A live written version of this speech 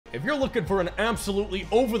If you're looking for an absolutely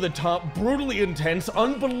over-the-top, brutally intense,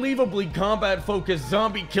 unbelievably combat-focused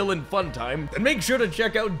zombie-killing fun time, then make sure to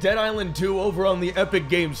check out Dead Island 2 over on the Epic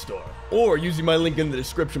Games Store, or using my link in the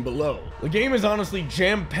description below. The game is honestly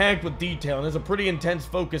jam-packed with detail and has a pretty intense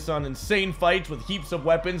focus on insane fights with heaps of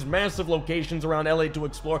weapons, massive locations around LA to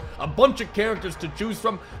explore, a bunch of characters to choose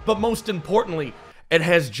from, but most importantly, it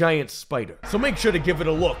has giant spiders. So make sure to give it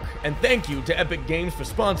a look, and thank you to Epic Games for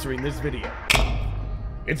sponsoring this video.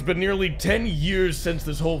 It's been nearly 10 years since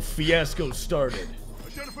this whole fiasco started.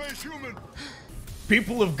 Identify as human.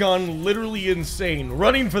 People have gone literally insane,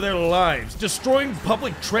 running for their lives, destroying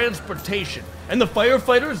public transportation, and the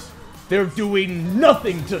firefighters? They're doing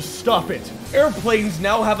nothing to stop it. Airplanes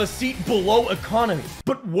now have a seat below economy.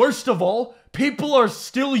 But worst of all, people are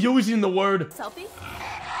still using the word selfie.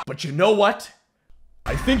 But you know what?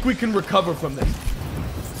 I think we can recover from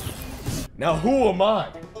this. Now who am I?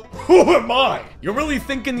 Who am I? You're really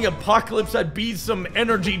thinking the apocalypse I'd be some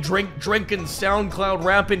energy drink drinking, SoundCloud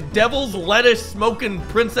rapping, devil's lettuce smoking,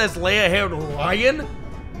 Princess Leia haired Ryan?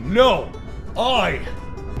 No, I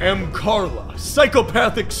am Carla,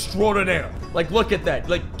 psychopath extraordinaire. Like, look at that,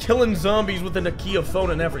 like killing zombies with a Nokia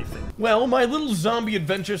phone and everything. Well, my little zombie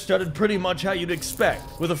adventure started pretty much how you'd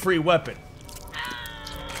expect, with a free weapon.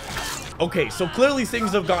 Okay, so clearly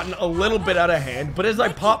things have gotten a little bit out of hand, but as I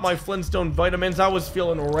popped my Flintstone vitamins, I was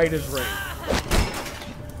feeling right as rain.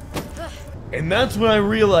 And that's when I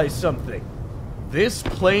realized something. This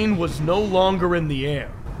plane was no longer in the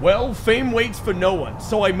air. Well, fame waits for no one,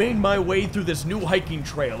 so I made my way through this new hiking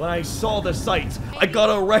trail, and I saw the sights. I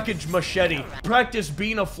got a wreckage machete, practiced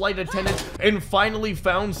being a flight attendant, and finally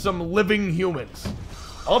found some living humans.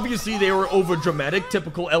 Obviously, they were over-dramatic,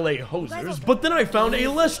 typical LA hosers, but then I found a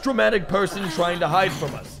less dramatic person trying to hide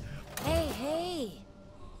from us. Hey.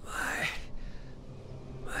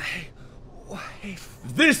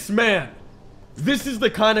 This man! This is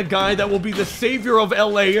the kind of guy that will be the savior of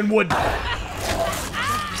LA and would...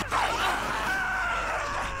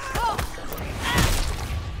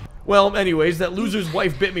 Well, anyways, that loser's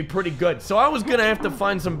wife bit me pretty good, so I was gonna have to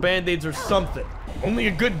find some band-aids or something. Only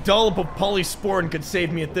a good dollop of polysporin could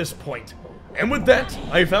save me at this point. And with that,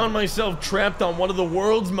 I found myself trapped on one of the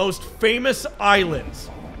world's most famous islands,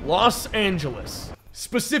 Los Angeles.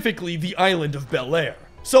 Specifically, the island of Bel Air.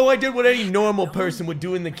 So I did what any normal person would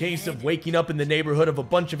do in the case of waking up in the neighborhood of a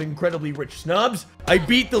bunch of incredibly rich snobs. I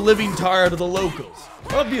beat the living tar out of the locals.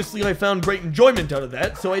 Obviously, I found great enjoyment out of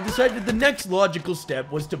that, so I decided the next logical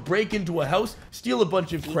step was to break into a house, steal a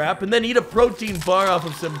bunch of crap, and then eat a protein bar off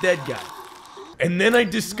of some dead guy. And then I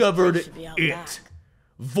discovered it.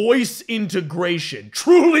 Voice integration.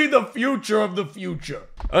 Truly the future of the future.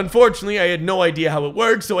 Unfortunately, I had no idea how it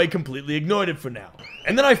worked, so I completely ignored it for now.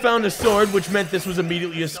 And then I found a sword, which meant this was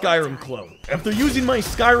immediately a Skyrim clone. After using my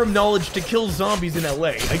Skyrim knowledge to kill zombies in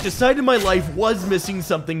LA, I decided my life was missing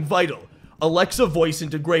something vital. Alexa voice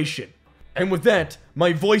integration. And with that,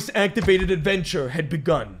 my voice-activated adventure had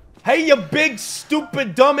begun. Hey, you big,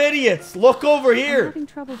 stupid, dumb idiots! Look over here! I'm having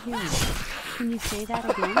trouble hearing. Can you say that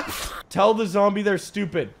again? Tell the zombie they're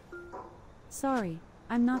stupid. Sorry,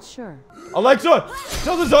 I'm not sure. Alexa,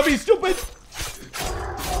 tell the zombie he's stupid!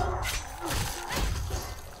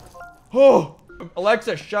 Oh,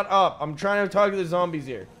 Alexa, shut up. I'm trying to talk to the zombies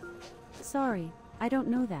here. Sorry, I don't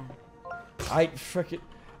know that. I frickin'...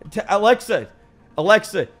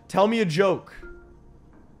 Alexa, tell me a joke.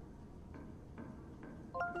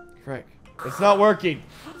 Frick. It's not working.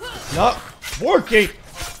 It's not working!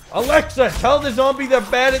 Alexa, tell the zombie they're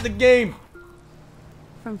bad at the game!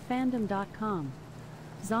 From fandom.com.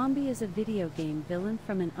 Zombie is a video game villain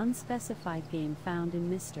from an unspecified game found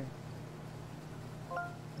in Mr.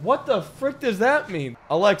 What the frick does that mean?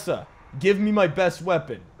 Alexa, give me my best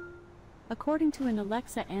weapon. According to an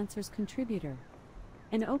Alexa Answers contributor,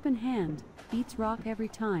 an open hand beats rock every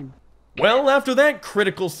time. Well, after that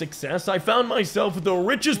critical success, I found myself with the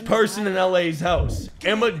richest person in LA's house,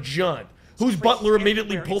 Emma John, whose butler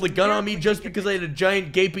immediately pulled a gun on me just because I had a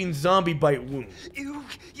giant gaping zombie bite wound. Ew,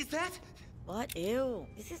 is that? What? Ew.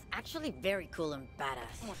 This is actually very cool and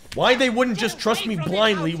badass. Why they wouldn't just trust me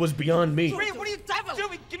blindly was beyond me. Wait, what are you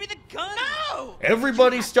doing? Give me the gun! No!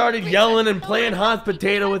 Everybody started yelling and playing hot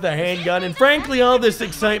potato with a handgun, and frankly, all this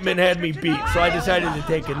excitement had me beat, so I decided to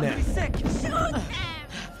take a nap.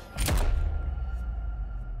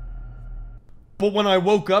 But when I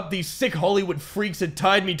woke up, these sick Hollywood freaks had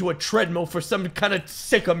tied me to a treadmill for some kind of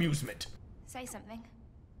sick amusement. Say something.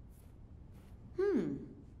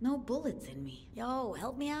 No bullets in me. Yo,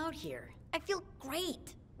 help me out here. I feel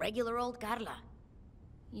great. Regular old Carla.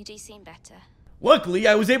 You do seem better. Luckily,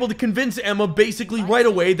 I was able to convince Emma basically right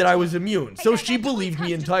away that I was immune, so she believed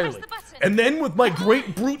me entirely. And then, with my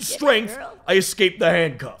great brute strength, I escaped the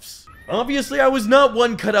handcuffs. Obviously, I was not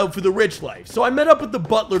one cut out for the rich life, so I met up with the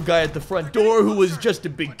butler guy at the front door who was just a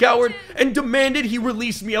big coward and demanded he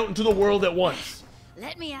release me out into the world at once.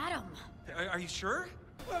 Let me at him. Are you sure?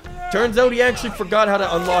 Turns out he actually forgot how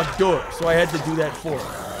to unlock doors, so I had to do that for him.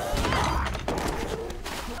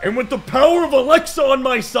 And with the power of Alexa on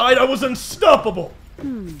my side, I was unstoppable!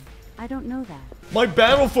 I don't know that. My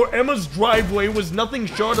battle for Emma's driveway was nothing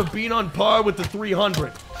short of being on par with the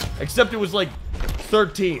 300. Except it was like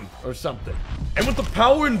 13 or something. And with the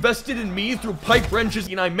power invested in me through pipe wrenches,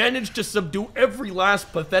 I managed to subdue every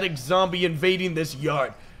last pathetic zombie invading this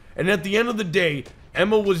yard. And at the end of the day,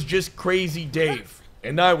 Emma was just Crazy Dave,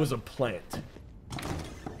 and I was a plant.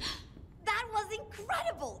 That was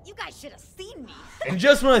incredible! You guys should have seen me. And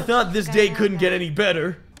just when I thought this day couldn't get any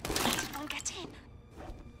better, I'll get in.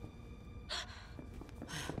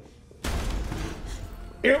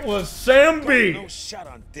 it was Sam B. No shot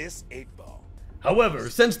on this 8-ball. However,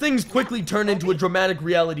 since things quickly turned into a dramatic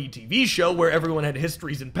reality TV show where everyone had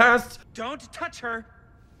histories and pasts, Don't touch her.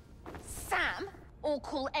 Sam, or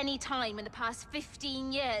call any time in the past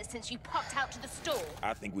 15 years since you popped out to the store.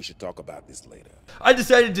 I think we should talk about this later. I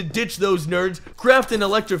decided to ditch those nerds, craft an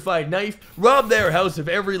electrified knife, rob their house of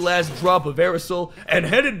every last drop of aerosol, and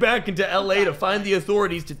headed back into LA to find the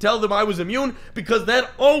authorities to tell them I was immune, because that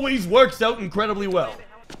always works out incredibly well.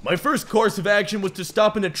 My first course of action was to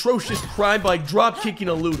stop an atrocious crime by drop-kicking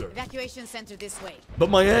a looter. Evacuation center this way. But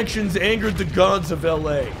my actions angered the gods of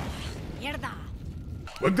LA. Mierda.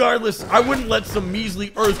 Regardless, I wouldn't let some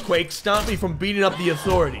measly earthquake stop me from beating up the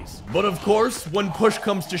authorities. But of course, when push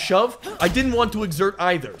comes to shove, I didn't want to exert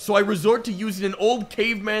either, so I resort to using an old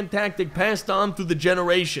caveman tactic passed on through the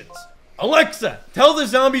generations. Alexa, tell the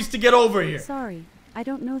zombies to get over here. Sorry, I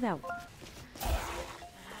don't know that one.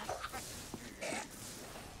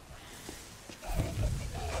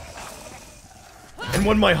 And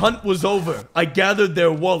when my hunt was over, I gathered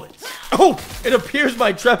their wallets. Oh, it appears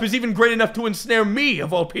my trap is even great enough to ensnare me,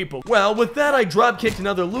 of all people. Well, with that, I drop-kicked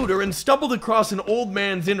another looter and stumbled across an old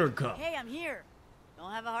man's intercom. Hey, I'm here.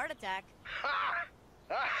 Don't have a heart attack.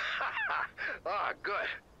 Ah, good.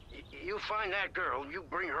 You find that girl, you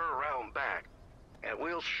bring her around back, and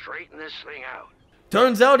we'll straighten this thing out.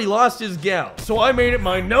 Turns out he lost his gal, so I made it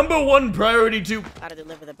my #1 priority to... Gotta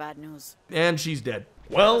deliver the bad news. And she's dead.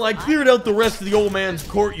 Well, I cleared out the rest of the old man's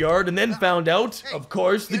courtyard and then found out, of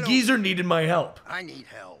course, the geezer needed my help. I need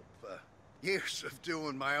help. Years of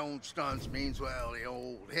doing my own stunts means, well, the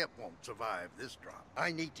old hip won't survive this drop.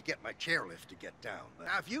 I need to get my chairlift to get down.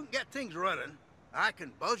 Now, if you can get things running, I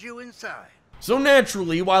can buzz you inside. So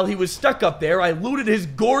naturally, while he was stuck up there, I looted his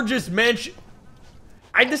gorgeous mansion.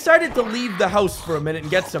 I decided to leave the house for a minute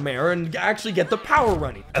and get some air and actually get the power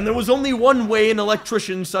running. And there was only one way an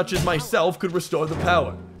electrician such as myself could restore the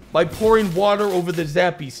power. By pouring water over the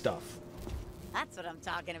zappy stuff. That's what I'm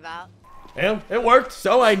talking about. Well, it worked,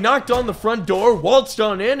 so I knocked on the front door, waltzed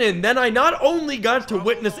on in, and then I not only got to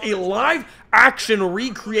witness a live action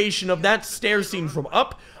recreation of that stair scene from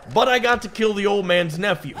Up, but I got to kill the old man's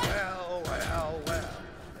nephew. Well, well, well.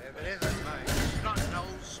 If it isn't my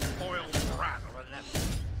snot-nosed, spoiled brat of a nephew.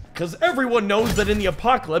 Because everyone knows that in the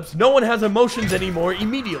apocalypse, no one has emotions anymore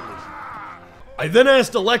immediately. I then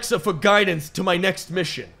asked Alexa for guidance to my next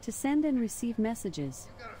mission. To send and receive messages,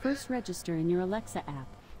 first register in your Alexa app.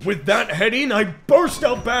 With that heading, I burst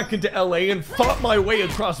out back into LA and fought my way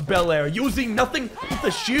across Bel Air, using nothing but the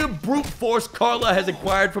sheer brute force Carla has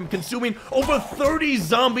acquired from consuming over 30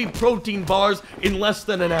 zombie protein bars in less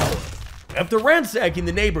than an hour. After ransacking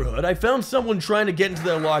the neighborhood, I found someone trying to get into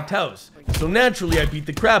their locked house, so naturally I beat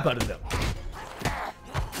the crap out of them.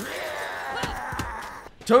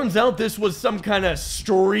 Turns out this was some kind of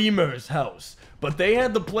streamer's house, but they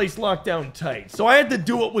had the place locked down tight, so I had to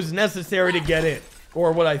do what was necessary to get in.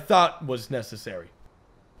 Or what I thought was necessary.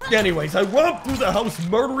 Anyways, I romped through the house,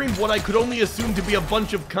 murdering what I could only assume to be a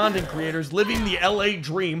bunch of content creators living the LA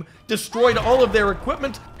dream, destroyed all of their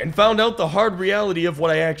equipment, and found out the hard reality of what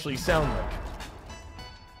I actually sound like.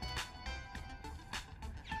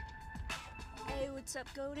 Hey, what's up,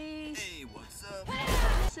 Cody? Hey, what's up?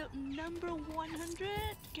 So, number 100?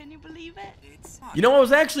 Can you believe it? You know, I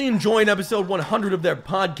was actually enjoying episode 100 of their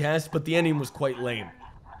podcast, but the ending was quite lame.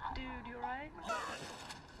 Dude, you alright?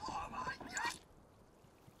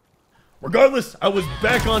 Regardless, I was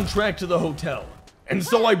back on track to the hotel. And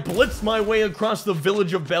so I blitzed my way across the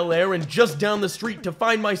village of Bel Air and just down the street to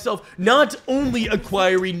find myself not only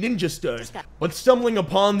acquiring ninja stars, but stumbling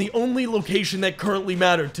upon the only location that currently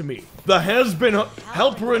mattered to me. The Has-Been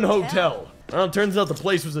Helperin Hotel. Well, it turns out the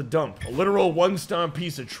place was a dump, a literal one-star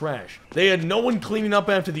piece of trash. They had no one cleaning up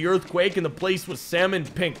after the earthquake, and the place was salmon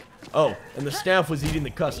pink. Oh, and the staff was eating the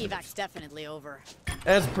customers. Evac's definitely over.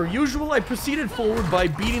 As per usual, I proceeded forward by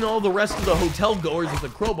beating all the rest of the hotel goers with a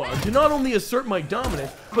crowbar to not only assert my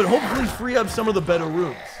dominance, but hopefully free up some of the better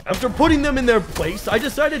rooms. After putting them in their place, I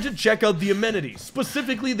decided to check out the amenities,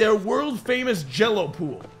 specifically their world-famous Jello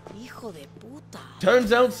pool. Hijo de puta.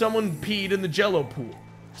 Turns out someone peed in the Jello pool,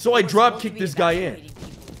 so I drop-kicked this guy in.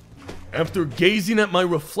 After gazing at my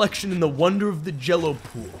reflection in the wonder of the Jello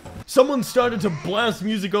pool, someone started to blast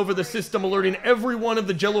music over the system, alerting everyone of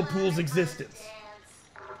the Jello pool's existence.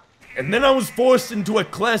 And then I was forced into a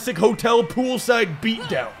classic hotel poolside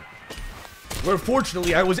beatdown, where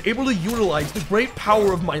fortunately I was able to utilize the great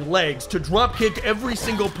power of my legs to dropkick every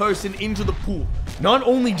single person into the pool. Not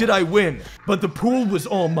only did I win, but the pool was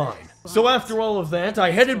all mine. So after all of that,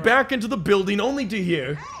 I headed back into the building only to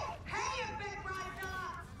hear...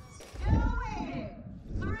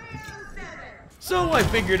 So I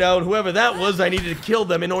figured out whoever that was, I needed to kill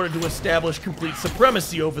them in order to establish complete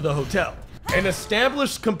supremacy over the hotel. And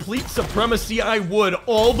establish complete supremacy I would,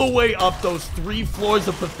 all the way up those 3 floors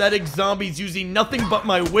of pathetic zombies using nothing but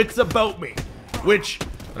my wits about me. Which,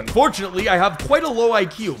 unfortunately, I have quite a low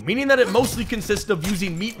IQ, meaning that it mostly consists of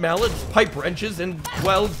using meat mallets, pipe wrenches, and,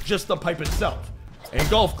 well, just the pipe itself. And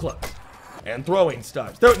golf clubs. And throwing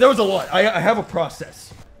stars. There was a lot. I have a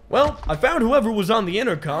process. Well, I found whoever was on the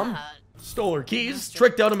intercom, stole her keys,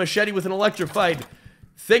 tricked out a machete with an electrified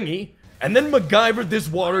thingy, and then MacGyvered this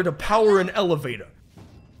water to power an elevator.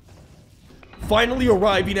 Finally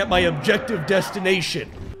arriving at my objective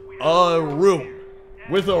destination, a room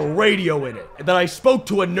with a radio in it that I spoke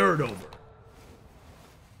to a nerd over.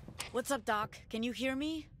 What's up, Doc? Can you hear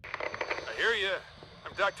me? I hear you.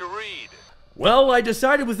 I'm Dr. Reed. Well, I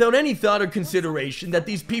decided without any thought or consideration that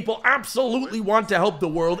these people absolutely want to help the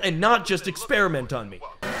world and not just experiment on me.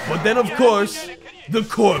 But then, of course, the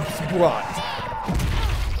corpse brought.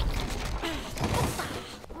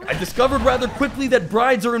 I discovered rather quickly that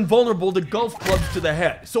brides are invulnerable to golf clubs to the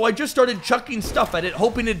head, so I just started chucking stuff at it,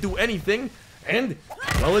 hoping it'd do anything, and,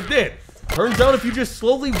 well, it did. Turns out if you just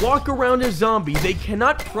slowly walk around a zombie, they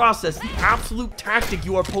cannot process the absolute tactic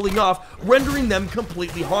you are pulling off, rendering them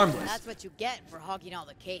completely harmless. That's what you get for hogging all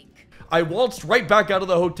the cake. I waltzed right back out of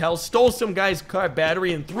the hotel, stole some guy's car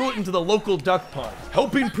battery, and threw it into the local duck pond,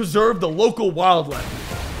 helping preserve the local wildlife.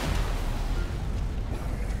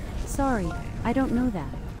 Sorry, I don't know that.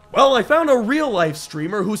 Well, I found a real-life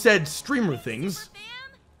streamer who said streamer things.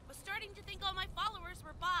 Was starting to think all my followers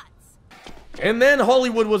were bots. And then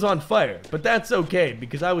Hollywood was on fire, but that's okay,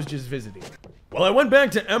 because I was just visiting. Well, I went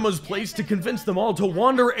back to Emma's place to convince them all to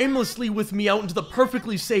wander aimlessly with me out into the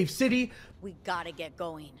perfectly safe city. We gotta get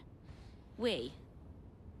going. We?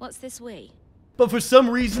 What's this we? But for some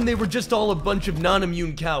reason, they were just all a bunch of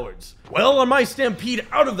non-immune cowards. Well, on my stampede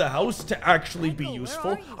out of the house to actually be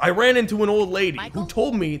useful, I ran into an old lady who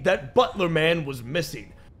told me that Butler Man was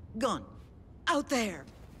missing. Gun. Out there.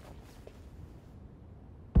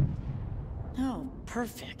 Oh,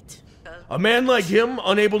 perfect. A man like him,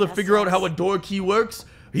 unable to figure out how a door key works,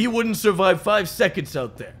 he wouldn't survive 5 seconds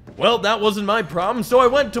out there. Well, that wasn't my problem, so I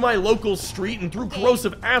went to my local street and threw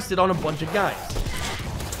corrosive acid on a bunch of guys.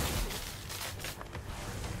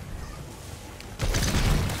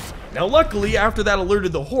 Now luckily, after that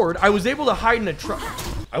alerted the horde, I was able to hide in a truck.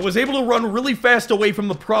 I was able to run really fast away from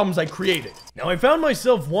the problems I created. Now I found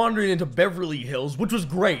myself wandering into Beverly Hills, which was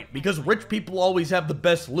great, because rich people always have the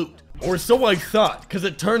best loot. Or so I thought, because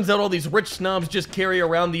it turns out all these rich snobs just carry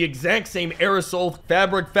around the exact same aerosol,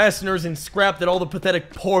 fabric, fasteners, and scrap that all the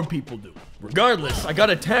pathetic poor people do. Regardless, I got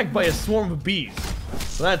attacked by a swarm of bees.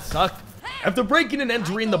 So that sucked. After breaking and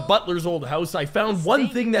entering the butler's old house, I found one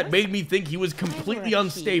thing that made me think he was completely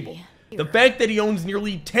unstable. The fact that he owns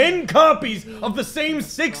nearly 10 copies of the same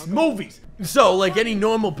 6 movies. So, like any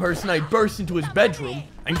normal person, I burst into his bedroom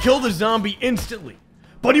and killed the zombie instantly.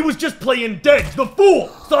 But he was just playing dead. The fool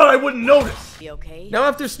thought I wouldn't notice. Now,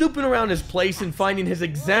 after snooping around his place and finding his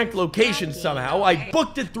exact location somehow, I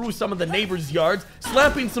booked it through some of the neighbors' yards,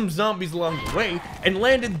 slapping some zombies along the way, and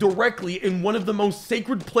landed directly in one of the most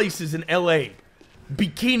sacred places in LA,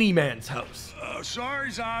 Bikini Man's house.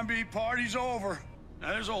 Sorry, zombie, party's over.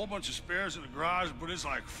 Now, there's a whole bunch of spares in the garage, but it's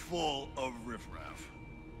like full of riffraff.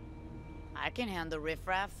 I can handle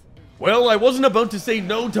riffraff. Well, I wasn't about to say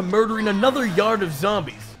no to murdering another yard of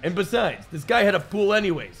zombies. And besides, this guy had a pool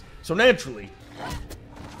anyways, so naturally...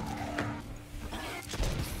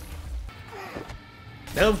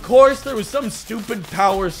 Now, of course, there was some stupid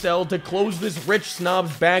power cell to close this rich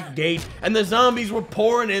snob's back gate, and the zombies were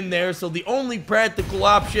pouring in there, so the only practical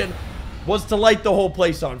option was to light the whole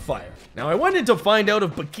place on fire. Now, I went in to find out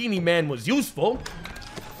if Bikini Man was useful.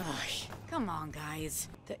 Gosh, come on, guys.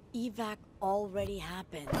 The evac already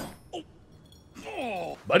happened.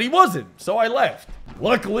 But he wasn't, so I left.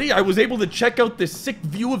 Luckily, I was able to check out this sick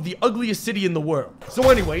view of the ugliest city in the world. So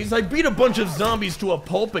anyways, I beat a bunch of zombies to a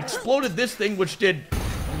pulp, exploded this thing which did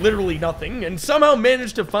literally nothing, and somehow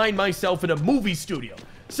managed to find myself in a movie studio.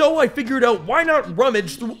 So I figured out why not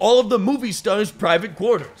rummage through all of the movie stars' private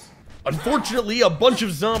quarters. Unfortunately, a bunch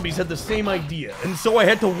of zombies had the same idea, and so I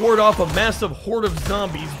had to ward off a massive horde of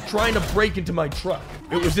zombies trying to break into my truck.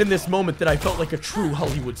 It was in this moment that I felt like a true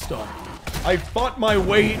Hollywood star. I fought my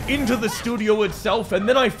way into the studio itself, and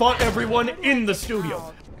then I fought everyone in the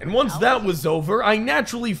studio. And once that was over, I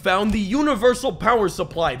naturally found the universal power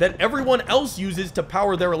supply that everyone else uses to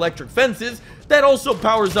power their electric fences that also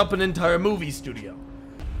powers up an entire movie studio.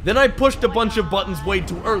 Then I pushed a bunch of buttons way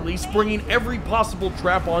too early, springing every possible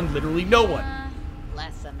trap on literally no one.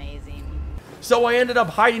 Less amazing. So I ended up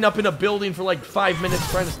hiding up in a building for like 5 minutes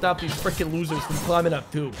trying to stop these frickin' losers from climbing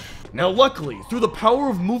up too. Now luckily, through the power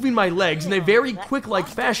of moving my legs in a very quick-like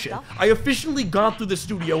fashion, I efficiently got through the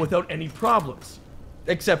studio without any problems.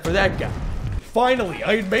 Except for that guy. Finally,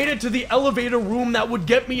 I had made it to the elevator room that would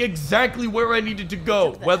get me exactly where I needed to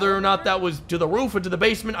go. Whether or not that was to the roof or to the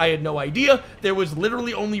basement, I had no idea. There was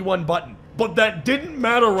literally only one button. But that didn't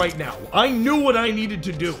matter right now. I knew what I needed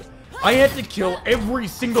to do. I had to kill every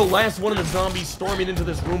single last one of the zombies storming into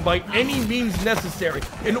this room by any means necessary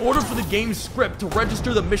in order for the game's script to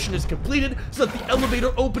register the mission as completed so that the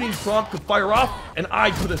elevator opening prompt could fire off and I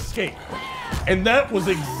could escape. And that was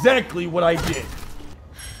exactly what I did.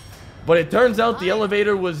 But it turns out the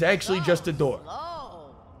elevator was actually just a door.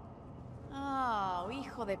 Oh,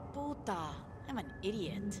 hijo de puta. I'm an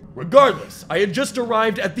idiot. Regardless, I had just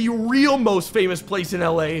arrived at the real most famous place in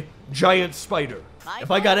LA, Giant Spider. If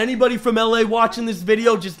I got anybody from LA watching this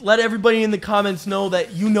video, just let everybody in the comments know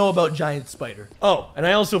that you know about Giant Spider. Oh, and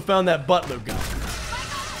I also found that butler guy,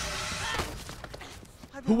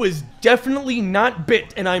 who was definitely not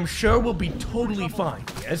bit, and I'm sure will be totally fine,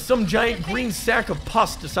 as some giant green sack of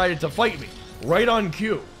pus decided to fight me, right on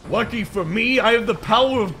cue. Lucky for me, I have the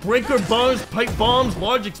power of breaker bars, pipe bombs,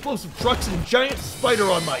 large explosive trucks, and Giant Spider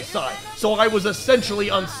on my side, so I was essentially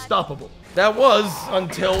unstoppable. That was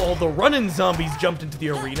until all the running zombies jumped into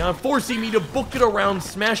the arena, forcing me to book it around,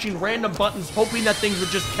 smashing random buttons, hoping that things would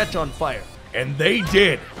just catch on fire. And they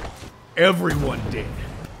did. Everyone did.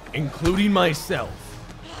 Including myself.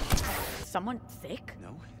 Someone sick?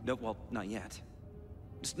 No, well, not yet.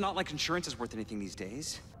 It's not like insurance is worth anything these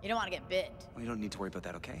days. You don't want to get bit. Well, you don't need to worry about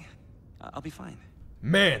that, okay? I'll be fine.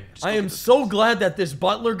 Man, I am so glad that this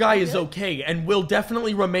butler guy is okay and will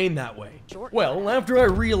definitely remain that way. Well, after I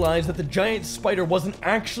realized that the Giant Spider wasn't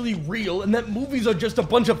actually real and that movies are just a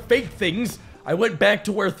bunch of fake things, I went back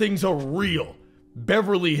to where things are real.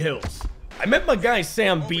 Beverly Hills. I met my guy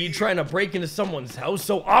Sam B trying to break into someone's house,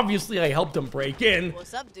 so obviously I helped him break in.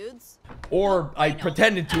 What's up, dudes? Or I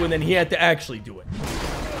pretended to and then he had to actually do it.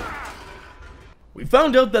 We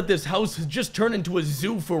found out that this house has just turned into a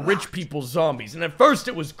zoo for rich people's zombies, and at first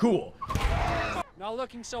it was cool. Not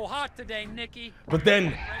looking so hot today, Nikki. But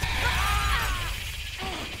then...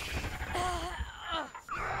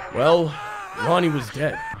 well, Ronnie was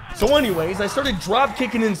dead. So anyways, I started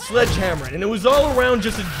drop-kicking and sledgehammering, and it was all around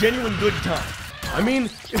just a genuine good time. I mean,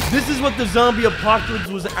 if this is what the zombie apocalypse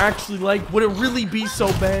was actually like, would it really be so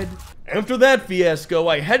bad? After that fiasco,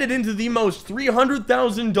 I headed into the most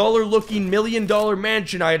 $300,000 looking $1 million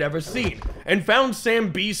mansion I had ever seen, and found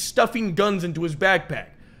Sam B stuffing guns into his backpack.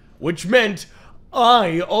 Which meant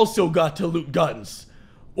I also got to loot guns.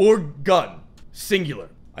 Or gun. Singular.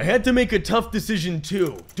 I had to make a tough decision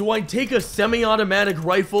too. Do I take a semi-automatic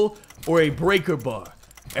rifle or a breaker bar?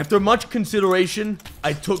 After much consideration,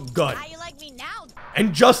 I took gun. How you like me now?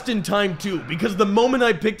 And just in time too, because the moment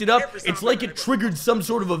I picked it up, it's like it triggered some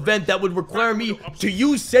sort of event that would require me to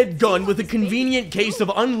use said gun with a convenient case of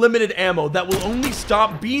unlimited ammo that will only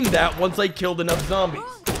stop being that once I killed enough zombies.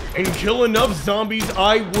 And kill enough zombies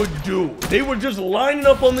I would do. They were just lining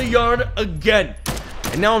up on the yard again.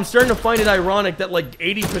 And now I'm starting to find it ironic that like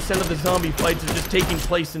 80% of the zombie fights are just taking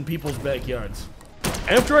place in people's backyards.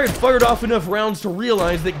 After I had fired off enough rounds to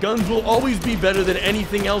realize that guns will always be better than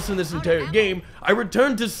anything else in this entire game, I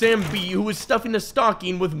returned to Sam B, who was stuffing a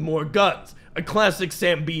stocking with more guns. A classic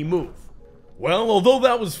Sam B move. Well, although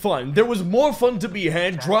that was fun, there was more fun to be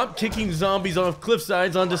had drop-kicking zombies off cliff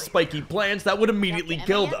sides onto spiky plants that would immediately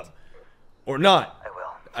kill them. Or not,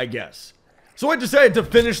 I guess. So I decided to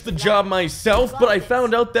finish the job myself, but I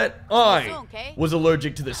found out that I was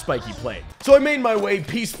allergic to the spiky plant. So I made my way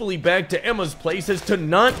peacefully back to Emma's place as to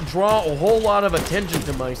not draw a whole lot of attention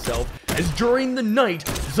to myself, as during the night,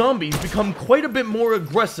 zombies become quite a bit more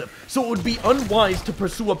aggressive, so it would be unwise to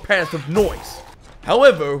pursue a path of noise.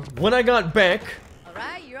 However, when I got back...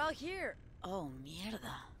 Alright, you're all here. Oh, mierda.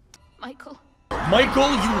 Michael.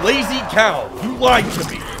 Michael, you lazy cow! You lied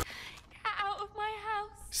to me! Out of my house.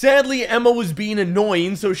 Sadly, Emma was being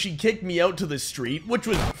annoying, so she kicked me out to the street, which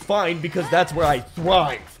was fine because that's where I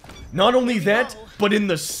thrive. Not only that, but in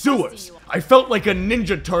the sewers. I felt like a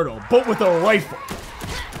ninja turtle, but with a rifle.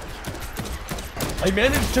 I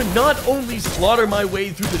managed to not only slaughter my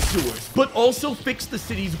way through the sewers, but also fix the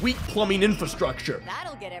city's weak plumbing infrastructure.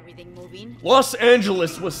 That'll get everything moving. Los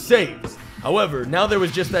Angeles was saved. However, now there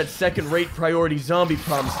was just that second-rate priority zombie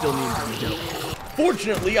problem still needing to be dealt with.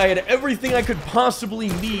 Fortunately, I had everything I could possibly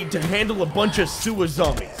need to handle a bunch of sewer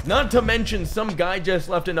zombies. Not to mention some guy just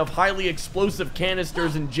left enough highly explosive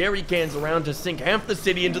canisters and jerry cans around to sink half the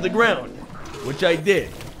city into the ground. Which I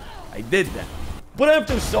did. I did that. But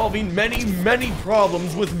after solving many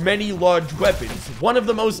problems with many large weapons, one of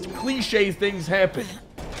the most cliché things happened.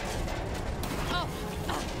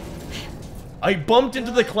 I bumped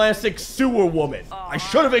into the classic sewer woman. I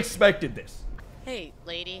should have expected this. Hey,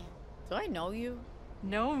 lady. Do I know you?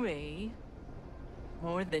 Know me?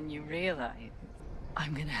 More than you realize.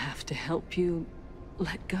 I'm gonna have to help you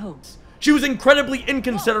let go. She was incredibly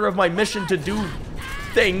inconsiderate of my mission to do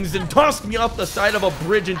things and tossed me off the side of a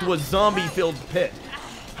bridge into a zombie-filled pit.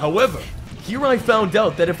 However, here I found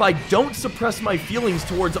out that if I don't suppress my feelings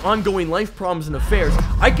towards ongoing life problems and affairs,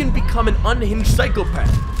 I can become an unhinged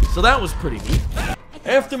psychopath. So that was pretty neat.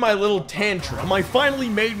 After my little tantrum, I finally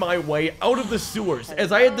made my way out of the sewers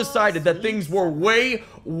as I had decided that things were way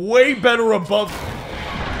better above